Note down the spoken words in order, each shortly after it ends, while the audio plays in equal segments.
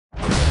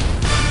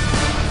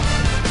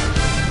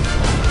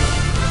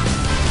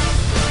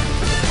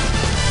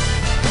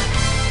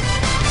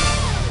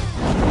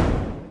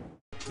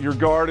you're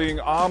guarding,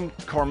 I'm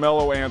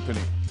Carmelo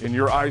Anthony, and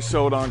you're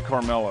ISO'd on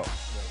Carmelo,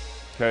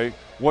 okay?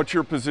 What's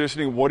your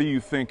positioning? What are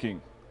you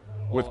thinking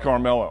with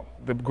Carmelo?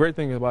 The great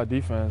thing about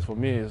defense for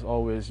me is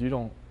always you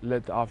don't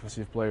let the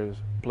offensive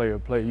player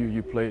play you,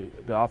 you play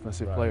the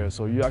offensive player.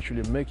 So you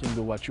actually make him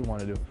do what you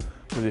want to do.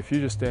 Because if you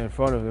just stay in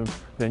front of him,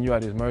 then you're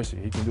at his mercy.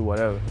 He can do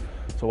whatever.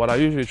 So what I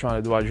usually try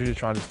to do, I usually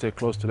try to stay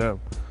close to them.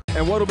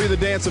 And what will be the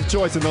dance of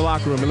choice in the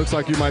locker room? It looks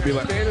like you might be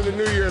like, At the end of the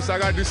new year, so I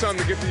got to do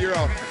something to get the year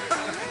off.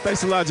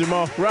 Thanks a lot,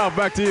 Jamal. Ralph,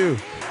 back to you.